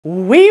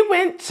We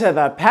went to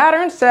the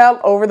pattern sale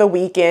over the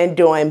weekend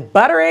doing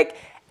Butterick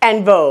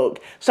and Vogue.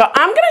 So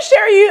I'm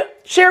gonna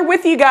share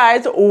with you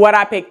guys what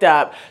I picked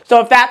up.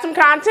 So if that's some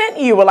content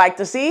you would like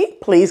to see,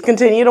 please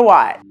continue to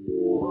watch.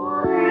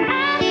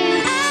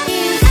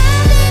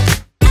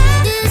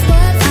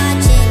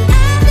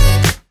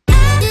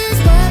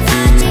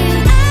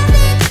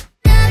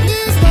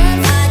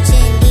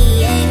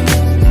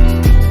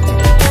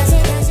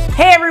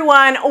 Hey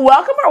everyone,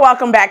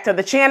 welcome back to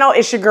the channel.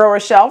 It's your girl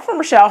Rochelle from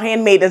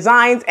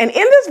Rochelle.Handmade.Designs, and in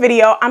this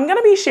video I'm going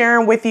to be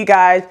sharing with you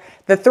guys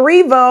the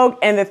 3 Vogue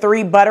and the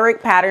 3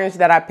 Butterick patterns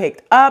that I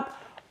picked up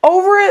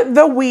over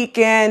the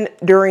weekend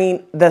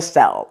during the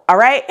sale. All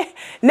right,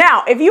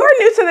 now if you are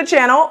new to the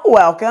channel,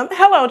 welcome.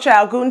 Hello,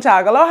 Ciao, Guten,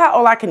 Aloha,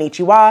 Hola,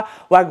 Konnichiwa,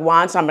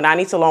 Gwaan,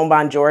 Sabonani, Shalom,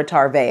 Bonjour,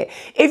 Terve.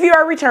 If you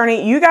are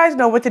returning, you guys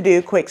know what to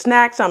do. Quick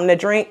snack, something to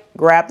drink,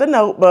 grab the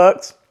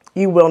notebooks.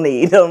 You will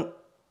need them.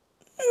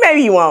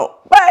 Maybe you won't,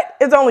 but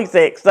it's only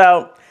 6,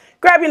 so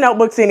grab your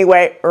notebooks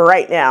anyway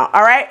right now,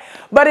 all right?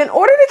 But in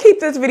order to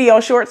keep this video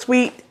short,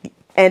 sweet,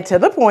 and to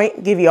the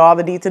point, give you all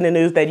the deets and the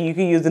news that you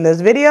can use in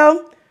this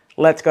video,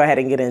 let's go ahead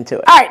and get into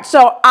it. All right,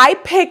 so I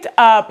picked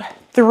up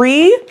 2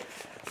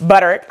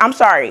 Buttericks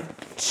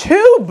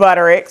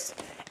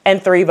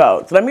and 3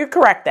 Vogues. Let me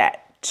correct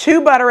that.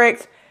 2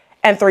 Buttericks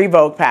and 3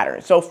 Vogue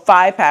patterns, so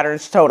 5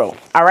 patterns total,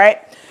 all right?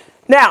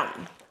 Now,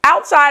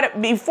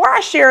 before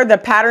I share the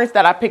patterns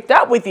that I picked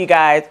up with you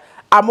guys,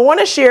 I want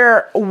to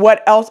share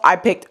what else I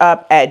picked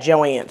up at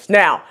Joann's.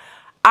 Now,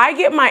 I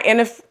get my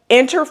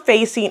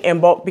interfacing in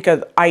bulk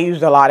because I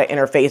use a lot of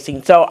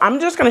interfacing. So I'm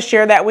just going to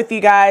share that with you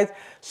guys.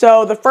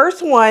 So the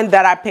first one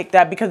that I picked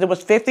up because it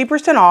was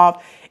 50%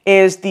 off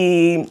is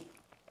the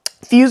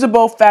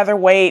fusible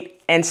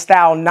featherweight and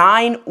style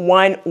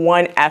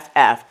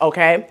 911FF,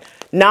 okay?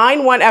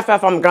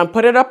 91FF, I'm going to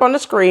put it up on the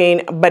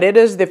screen, but it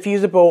is the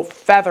fusible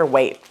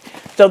featherweight.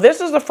 So this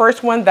is the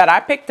first one that I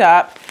picked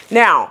up.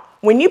 Now,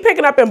 when you pick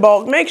it up in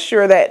bulk, make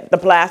sure that the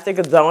plastic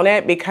is on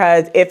it,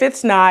 because if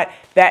it's not,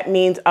 that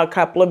means a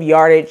couple of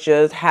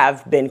yardages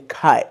have been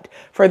cut.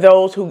 For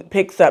those who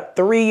picks up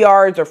 3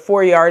 yards or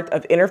 4 yards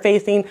of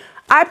interfacing,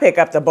 I pick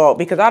up the bulk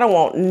because I don't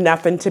want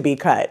nothing to be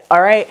cut,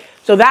 all right?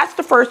 So that's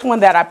the first one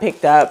that I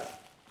picked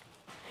up.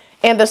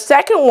 And the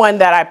second one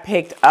that I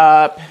picked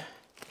up,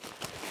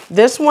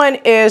 this one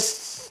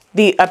is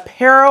the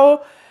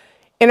apparel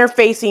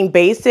interfacing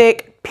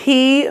basic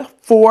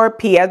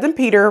P4P as in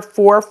Peter,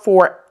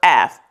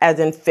 44F as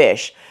in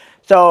fish.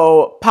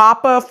 So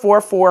Papa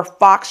 44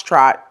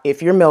 Foxtrot,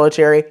 if you're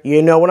military,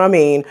 you know what I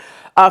mean.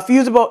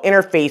 Fusible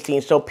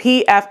interfacing. So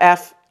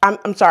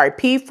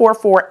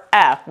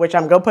P44F, which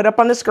I'm going to put up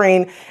on the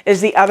screen,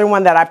 is the other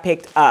one that I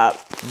picked up.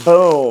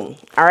 Boom.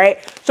 All right.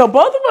 So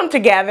both of them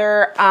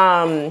together,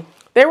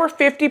 they were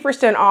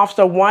 50% off.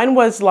 So one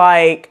was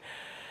like,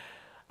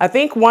 I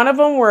think one of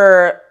them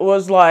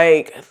was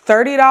like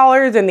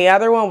 $30 and the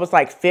other one was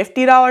like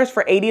 $50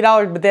 for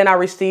 $80, but then I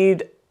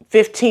received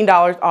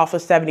 $15 off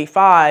of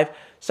 $75.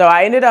 So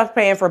I ended up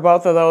paying for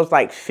both of those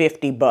like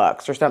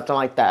 $50 or something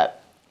like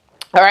that.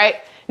 All right,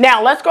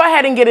 now let's go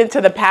ahead and get into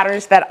the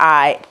patterns that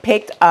I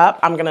picked up.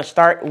 I'm gonna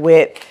start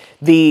with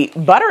the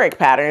Butterick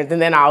patterns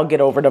and then I'll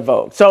get over to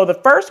Vogue. So the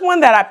first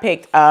one that I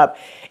picked up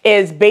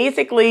is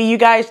basically, you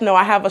guys know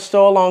I have a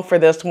sew along for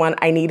this one.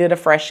 I needed a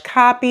fresh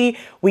copy.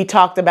 We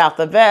talked about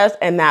the vest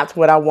and that's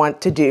what I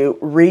want to do,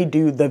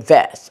 redo the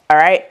vest, all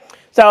right?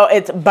 So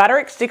it's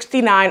Butterick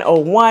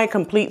 6901,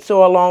 complete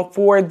sew along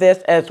for this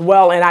as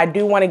well. And I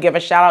do want to give a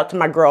shout out to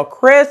my girl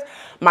Chris,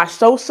 my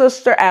sew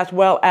sister, as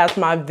well as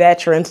my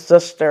veteran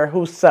sister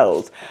who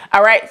sews.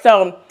 All right,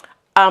 so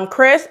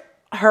Chris,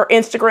 her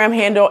Instagram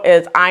handle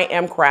is I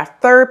Am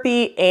Craft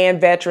Therapy,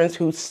 and veterans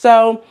who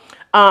sew.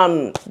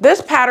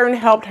 This pattern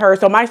helped her,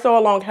 so my sew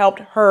along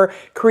helped her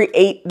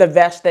create the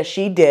vest that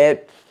she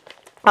did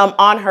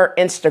on her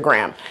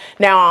Instagram.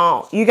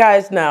 Now, you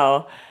guys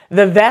know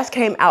the vest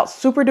came out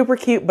super duper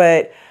cute,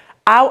 but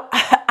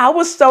I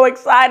was so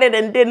excited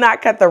and did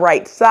not cut the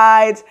right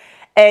sides.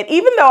 And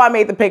even though I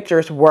made the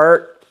pictures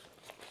work,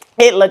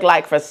 it looked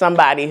like for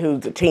somebody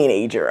who's a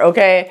teenager,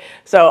 okay?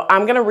 So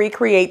I'm gonna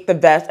recreate the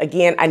vest.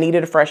 Again, I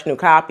needed a fresh new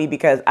copy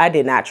because I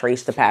did not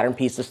trace the pattern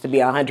pieces, to be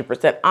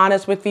 100%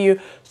 honest with you.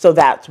 So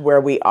that's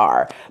where we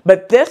are.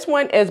 But this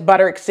one is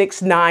Butterick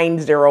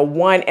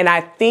 6901, and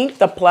I think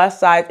the plus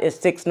size is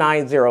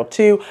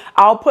 6902.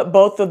 I'll put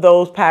both of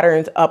those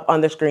patterns up on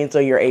the screen so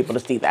you're able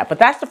to see that. But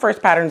that's the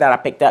first pattern that I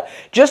picked up,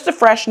 just a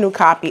fresh new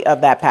copy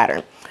of that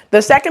pattern.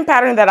 The second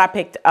pattern that I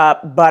picked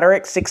up,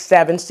 Butterick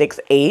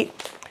 6768.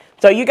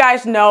 So you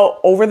guys know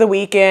over the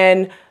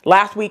weekend,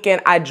 last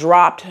weekend, I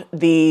dropped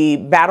the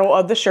Battle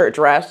of the Shirt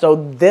Dress.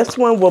 So this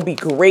one will be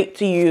great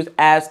to use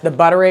as the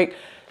Butterick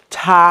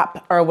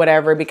top or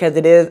whatever, because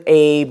it is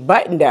a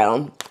button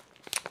down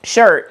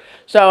shirt.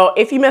 So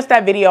if you missed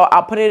that video,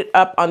 I'll put it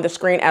up on the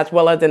screen as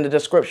well as in the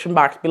description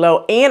box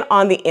below and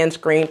on the end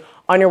screen.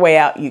 On your way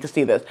out, you can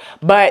see this.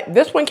 But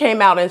this one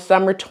came out in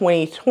summer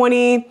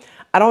 2020.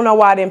 I don't know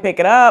why I didn't pick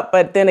it up,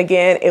 but then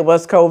again, it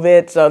was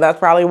COVID, so that's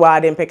probably why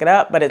I didn't pick it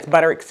up, but it's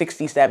Butterick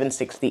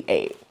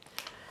 6768.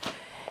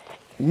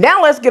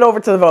 Now let's get over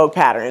to the Vogue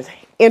patterns.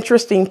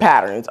 Interesting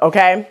patterns,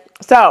 okay?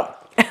 So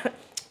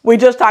we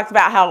just talked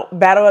about how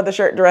Battle of the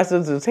Shirt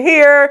Dresses is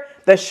here.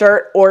 The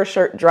shirt or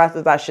shirt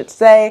dresses, I should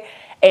say.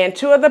 And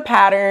two of the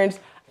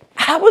patterns,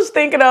 I was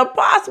thinking of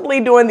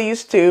possibly doing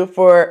these two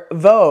for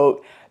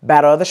Vogue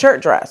Battle of the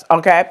Shirt Dress,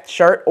 okay?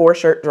 Shirt or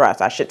shirt dress,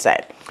 I should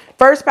say.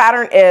 First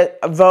pattern is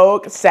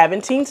Vogue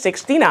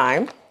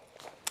 1769.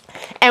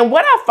 And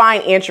what I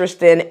find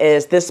interesting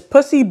is this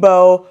pussy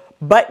bow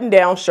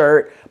button-down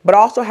shirt, but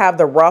also have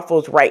the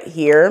ruffles right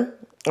here.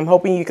 I'm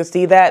hoping you can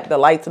see that. The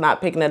light's not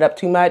picking it up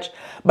too much,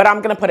 but I'm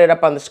going to put it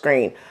up on the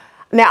screen.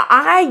 Now,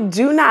 I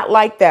do not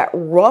like that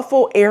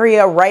ruffle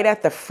area right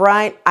at the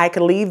front. I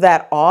could leave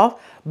that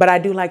off, but I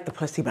do like the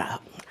pussy bow.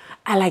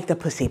 I like the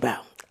pussy bow.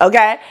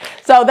 Okay,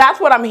 so that's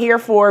what I'm here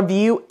for,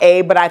 view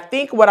A, but I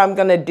think what I'm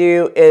going to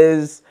do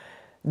is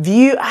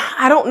view,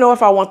 I don't know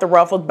if I want the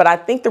ruffles, but I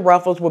think the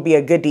ruffles will be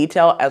a good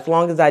detail as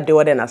long as I do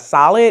it in a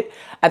solid.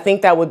 I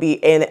think that would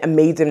be an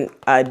amazing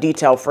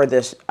detail for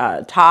this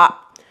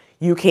top.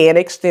 You can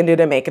extend it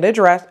and make it a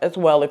dress as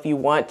well if you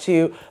want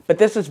to, but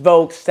this is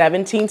Vogue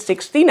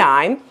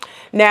 1769.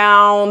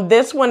 Now,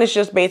 this one is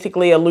just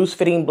basically a loose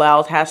fitting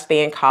blouse, has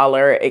stand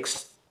collar,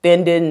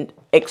 extended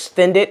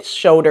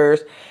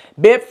shoulders,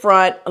 bib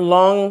front,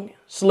 long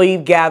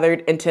sleeve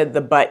gathered into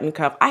the button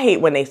cuff. I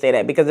hate when they say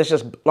that because it's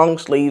just long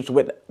sleeves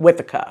with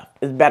the cuff.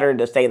 It's better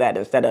to say that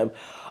instead of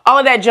all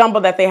of that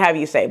jumble that they have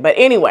you say. But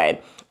anyway,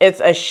 it's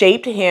a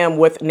shaped hem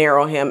with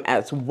narrow hem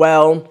as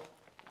well.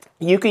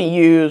 You can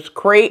use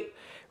crepe,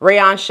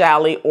 rayon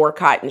challis, or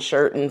cotton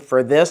shirting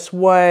for this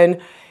one.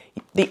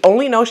 The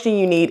only notion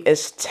you need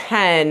is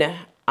 10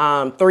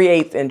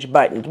 3/8 inch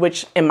buttons,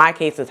 which in my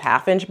case is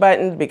 1/2 inch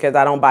buttons because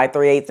I don't buy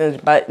 3/8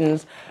 inch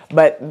buttons,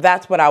 but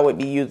that's what I would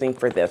be using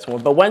for this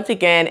one. But once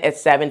again,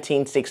 it's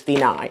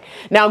 1769.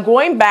 Now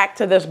going back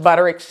to this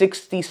Butterick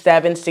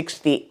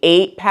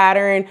 6768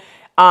 pattern,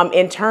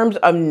 in terms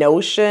of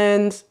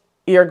notions,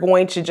 you're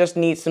going to just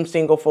need some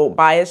single fold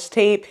bias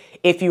tape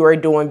if you are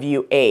doing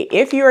view A.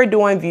 If you are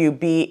doing view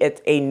B,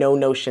 it's a no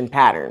notion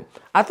pattern.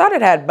 I thought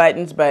it had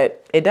buttons,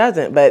 but it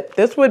doesn't. But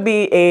this would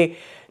be a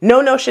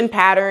no notion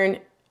pattern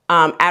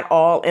at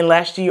all,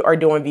 unless you are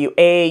doing view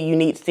A. You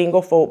need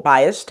single fold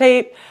bias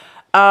tape.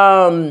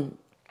 Also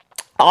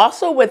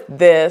with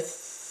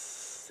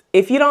this,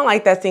 if you don't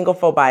like that single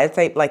fold bias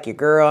tape like your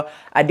girl,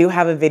 I do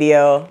have a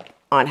video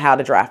on how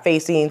to draw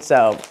facing,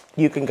 so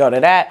you can go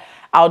to that.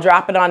 I'll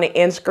drop it on the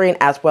end screen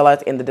as well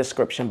as in the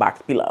description box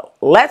below.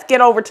 Let's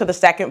get over to the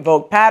second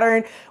Vogue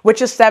pattern,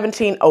 which is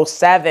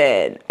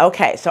 1707.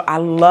 Okay, so I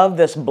love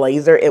this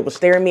blazer. It was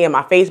staring me in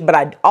my face, but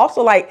I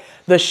also like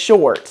the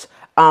shorts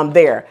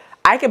there.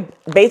 I could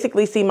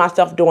basically see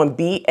myself doing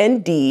B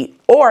and D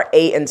or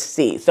A and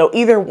C. So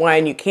either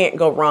one, you can't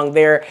go wrong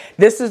there.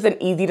 This is an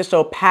easy to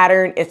sew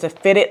pattern. It's a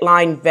fitted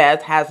line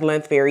vest, has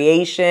length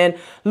variation.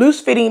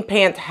 Loose fitting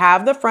pants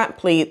have the front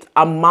pleats,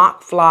 a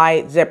mock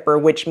fly zipper,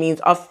 which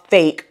means a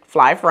fake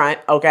fly front,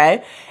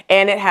 okay?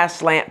 And it has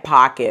slant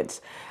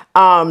pockets.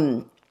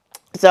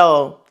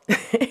 So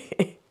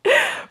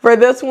for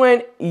this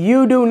one,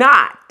 you do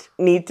not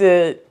need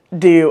to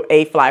do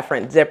a fly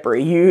front zipper.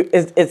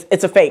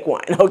 It's a fake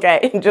one,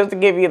 okay? Just to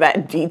give you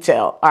that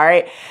detail, all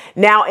right?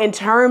 Now, in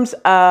terms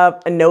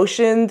of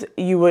notions,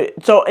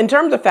 so in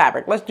terms of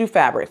fabric, let's do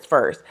fabrics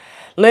first.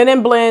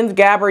 Linen blends,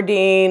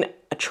 gabardine,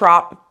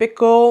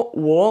 tropical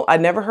wool. I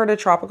never heard of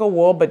tropical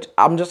wool, but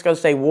I'm just gonna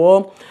say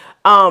wool.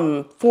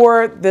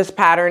 For this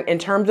pattern, in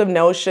terms of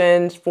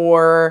notions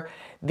for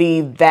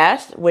the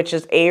vest, which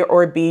is A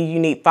or B, you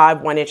need 5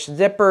 1-inch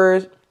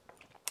zippers.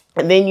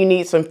 And then you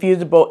need some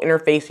fusible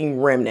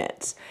interfacing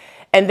remnants.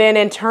 And then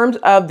in terms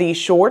of the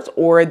shorts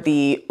or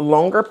the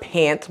longer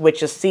pants,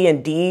 which is C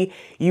and D,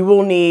 you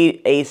will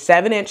need a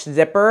 7-inch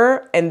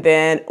zipper and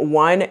then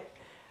one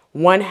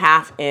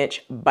 1/2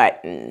 inch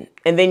button.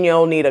 And then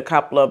you'll need a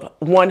couple of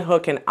 1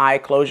 hook and eye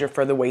closure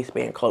for the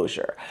waistband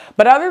closure.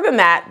 But other than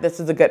that, this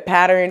is a good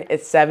pattern.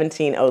 It's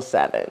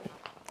 1707.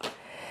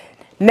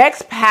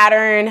 Next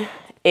pattern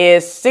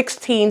is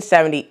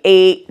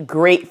 1678.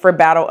 Great for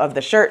Battle of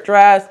the Shirt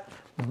Dress.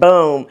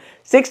 Boom.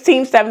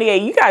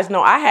 1678. You guys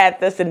know I had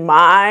this in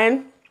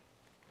mind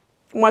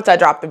once I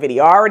dropped the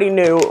video. I already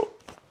knew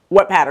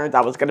what patterns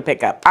I was going to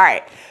pick up. All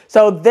right.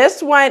 So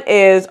this one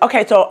is,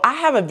 okay, so I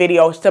have a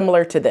video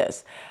similar to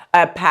this.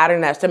 A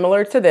pattern that's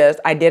similar to this,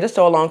 I did a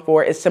sew along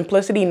for, is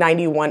Simplicity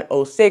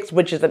 9106,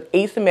 which is an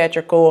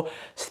asymmetrical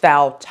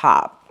style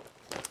top.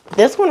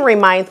 This one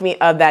reminds me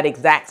of that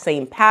exact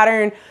same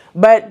pattern,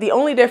 but the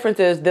only difference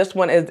is this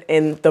one is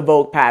in the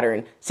Vogue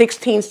pattern,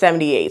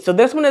 1678. So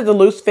this one is a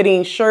loose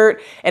fitting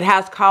shirt. It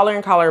has collar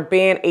and collar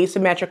band,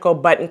 asymmetrical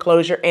button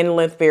closure, and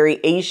length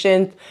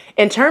variations.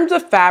 In terms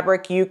of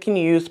fabric, you can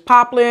use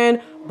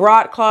poplin,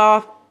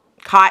 broadcloth,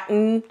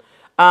 cotton,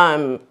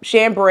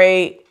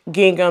 chambray,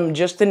 gingham,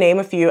 just to name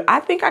a few. I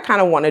think I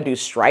kind of want to do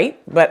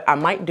stripe, but I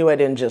might do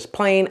it in just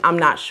plain. I'm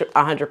not sure,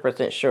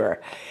 100% sure.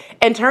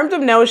 In terms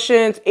of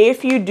notions,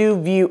 if you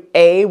do view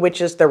A,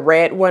 which is the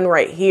red one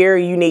right here,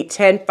 you need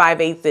 10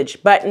 5/8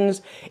 inch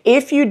buttons.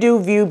 If you do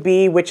view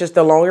B, which is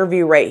the longer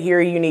view right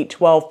here, you need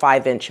 12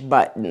 5-inch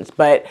buttons.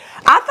 But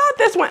I thought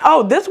this one,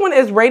 oh, this one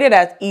is rated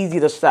as easy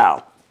to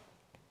sew.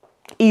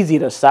 Easy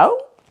to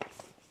sew?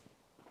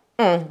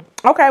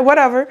 Okay,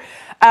 whatever.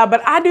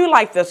 But I do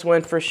like this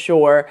one for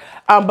sure.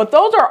 But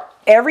those are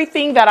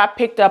everything that I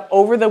picked up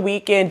over the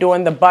weekend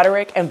during the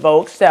Butterick and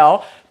Vogue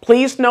sale.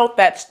 Please note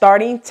that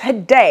starting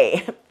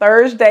today,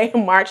 Thursday,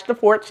 March the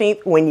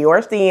 14th, when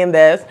you're seeing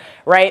this,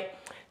 right?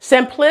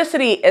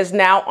 Simplicity is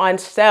now on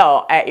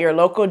sale at your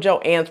local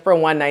Joann's for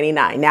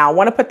 $1.99. Now, I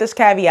want to put this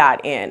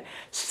caveat in.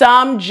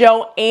 Some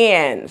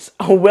Joann's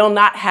will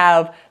not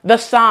have the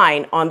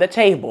sign on the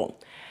table.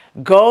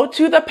 Go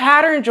to the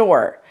pattern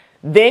drawer.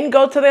 Then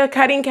go to the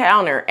cutting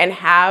counter and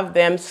have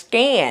them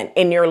scan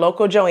in your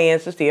local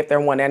Joann's to see if they're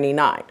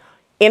 $1.99.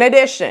 In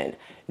addition,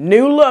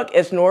 New Look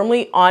is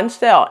normally on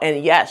sale.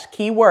 And yes,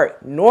 keyword,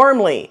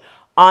 normally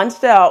on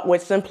sale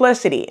with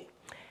Simplicity.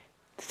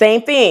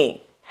 Same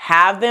thing,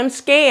 have them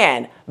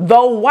scan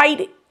the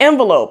white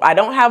envelope. I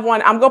don't have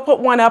one. I'm going to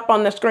put one up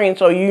on the screen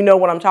so you know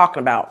what I'm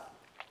talking about.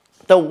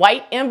 The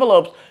white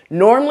envelopes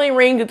normally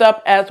rings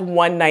up as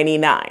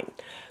 $1.99.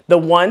 The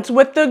ones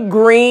with the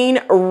green,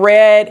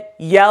 red,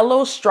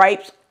 yellow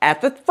stripes at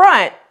the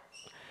front,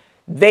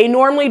 they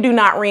normally do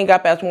not ring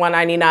up as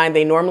 $1.99.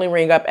 They normally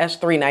ring up as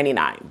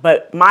 $3.99.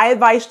 But my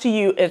advice to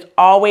you is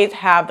always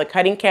have the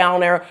cutting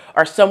counter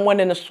or someone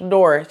in the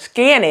store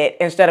scan it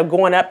instead of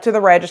going up to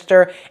the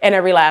register and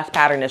every last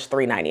pattern is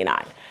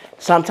 $3.99.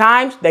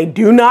 Sometimes they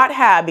do not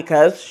have,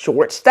 because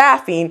short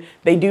staffing,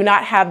 they do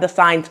not have the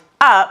signs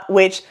up,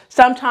 which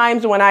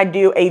sometimes when I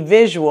do a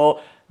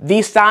visual,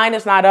 the sign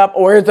is not up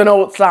or it's an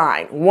old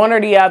sign, one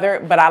or the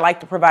other, but I like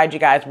to provide you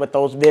guys with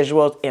those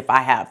visuals if I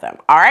have them,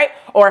 all right?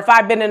 Or if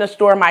I've been in a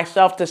store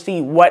myself to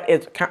see what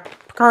is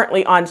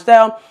currently on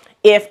sale.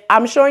 If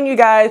I'm showing you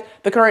guys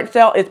the current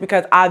sale, it's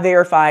because I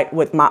verified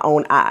with my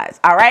own eyes,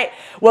 all right?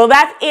 Well,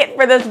 that's it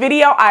for this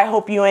video. I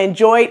hope you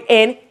enjoyed,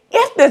 and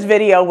if this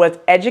video was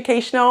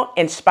educational,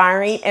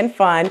 inspiring, and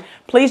fun,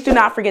 please do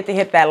not forget to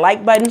hit that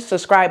like button,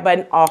 subscribe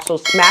button, also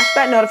smash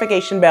that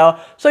notification bell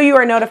so you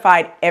are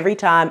notified every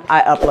time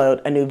I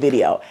upload a new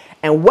video.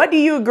 And what do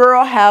you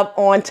girl have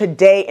on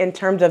today in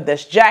terms of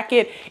this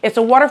jacket? It's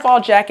a waterfall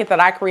jacket that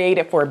I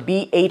created for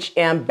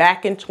BHM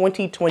back in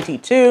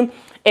 2022.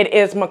 It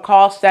is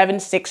McCall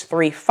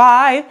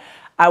 7635.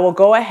 I will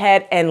go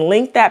ahead and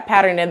link that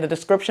pattern in the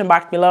description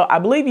box below. I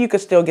believe you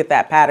could still get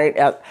that pattern.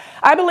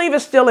 I believe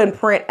it's still in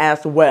print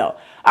as well.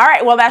 All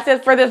right, well, that's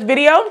it for this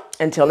video.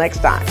 Until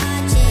next time.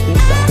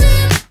 Peace out.